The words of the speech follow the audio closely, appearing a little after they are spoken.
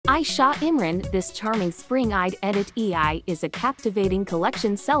Aisha Imran. This charming spring-eyed edit EI is a captivating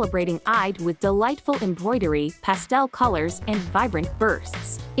collection celebrating Eid with delightful embroidery, pastel colors, and vibrant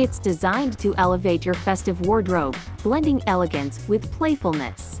bursts. It's designed to elevate your festive wardrobe, blending elegance with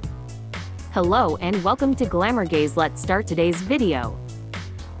playfulness. Hello and welcome to glamourgaze. Let's start today's video.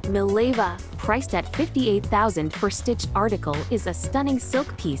 Mileva, priced at $58,000 for stitched article, is a stunning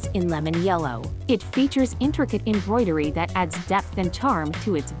silk piece in lemon yellow. It features intricate embroidery that adds depth and charm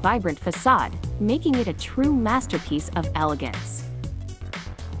to its vibrant facade, making it a true masterpiece of elegance.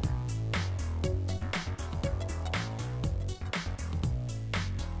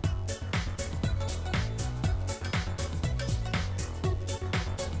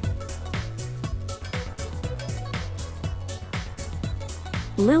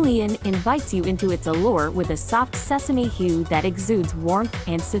 Lillian invites you into its allure with a soft sesame hue that exudes warmth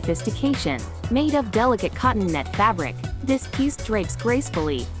and sophistication. Made of delicate cotton net fabric, this piece drapes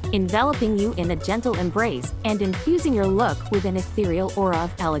gracefully, enveloping you in a gentle embrace and infusing your look with an ethereal aura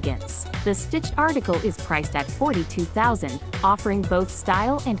of elegance. The stitched article is priced at $42,000, offering both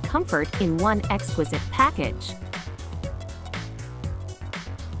style and comfort in one exquisite package.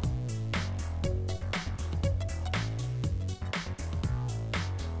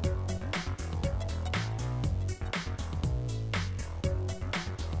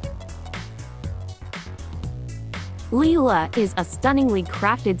 Leela is a stunningly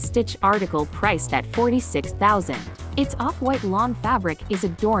crafted stitch article priced at $46,000. Its off-white lawn fabric is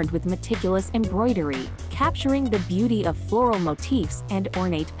adorned with meticulous embroidery, capturing the beauty of floral motifs and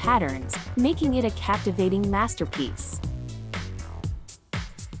ornate patterns, making it a captivating masterpiece.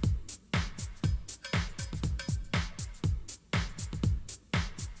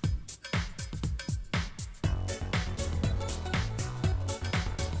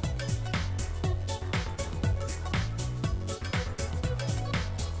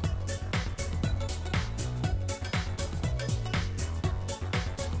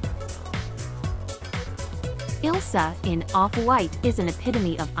 Ilsa in off-white is an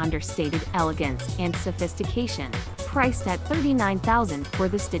epitome of understated elegance and sophistication, priced at $39,000 for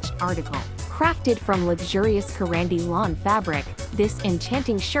the stitched article. Crafted from luxurious Karandi lawn fabric, this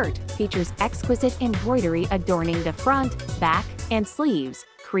enchanting shirt features exquisite embroidery adorning the front, back, and sleeves,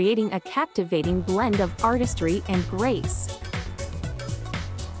 creating a captivating blend of artistry and grace.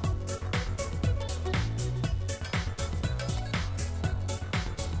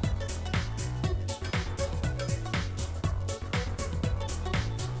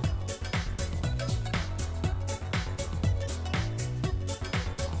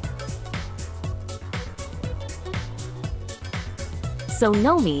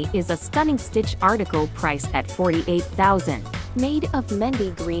 Sonomi is a stunning stitch article priced at $48,000. Made of Mendi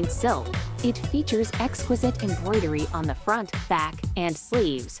green silk, it features exquisite embroidery on the front, back, and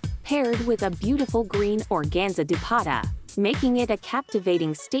sleeves, paired with a beautiful green organza dupatta, making it a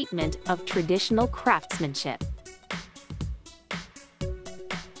captivating statement of traditional craftsmanship.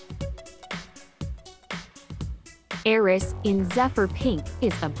 Eris in Zephyr Pink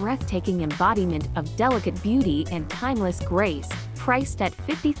is a breathtaking embodiment of delicate beauty and timeless grace, priced at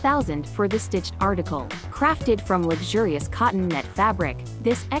 $50,000 for the stitched article. Crafted from luxurious cotton net fabric,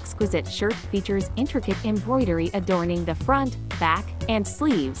 this exquisite shirt features intricate embroidery adorning the front, back, and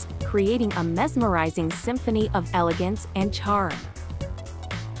sleeves, creating a mesmerizing symphony of elegance and charm.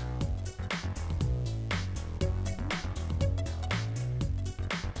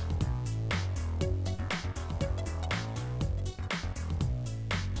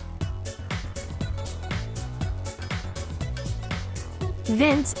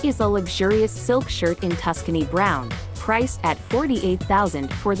 Vince is a luxurious silk shirt in Tuscany brown, priced at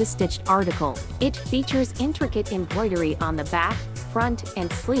 $48,000 for the stitched article. It features intricate embroidery on the back, front,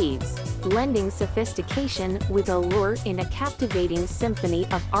 and sleeves, blending sophistication with allure in a captivating symphony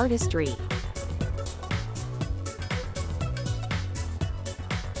of artistry.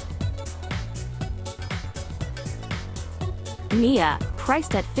 Mia,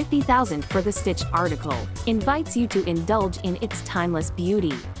 priced at $50,000 for the stitched article, invites you to indulge in its timeless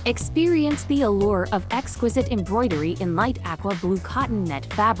beauty. Experience the allure of exquisite embroidery in light aqua blue cotton net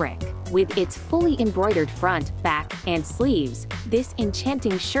fabric. With its fully embroidered front, back, and sleeves, this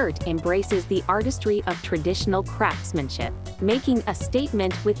enchanting shirt embraces the artistry of traditional craftsmanship, making a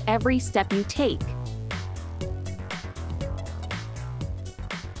statement with every step you take.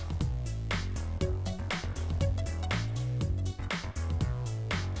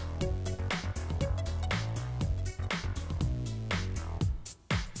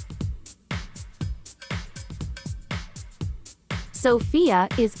 Sophia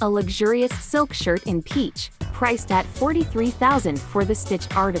is a luxurious silk shirt in peach, priced at $43,000 for the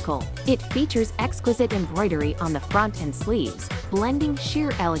stitched article. It features exquisite embroidery on the front and sleeves, blending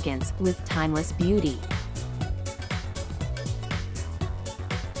sheer elegance with timeless beauty.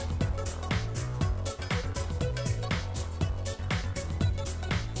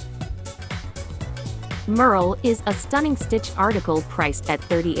 Merle is a stunning stitched article priced at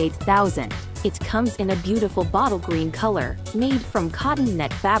 $38,000. It comes in a beautiful bottle green color, made from cotton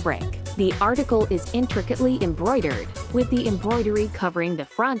net fabric. The article is intricately embroidered, with the embroidery covering the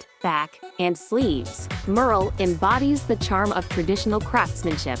front, back, and sleeves. Merle embodies the charm of traditional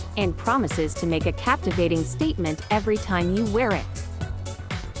craftsmanship and promises to make a captivating statement every time you wear it.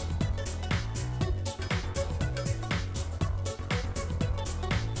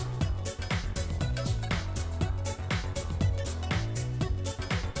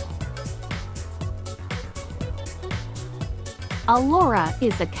 Allura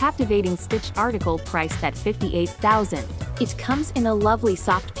is a captivating stitched article priced at $58,000. It comes in a lovely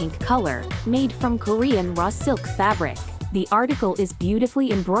soft pink color, made from Korean raw silk fabric. The article is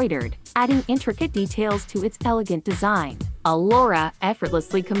beautifully embroidered, adding intricate details to its elegant design. Allura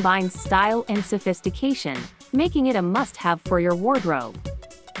effortlessly combines style and sophistication, making it a must-have for your wardrobe.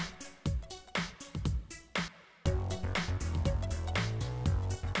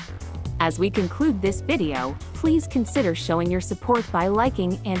 As we conclude this video, please consider showing your support by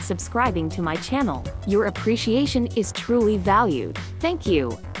liking and subscribing to my channel. Your appreciation is truly valued. Thank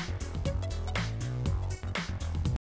you.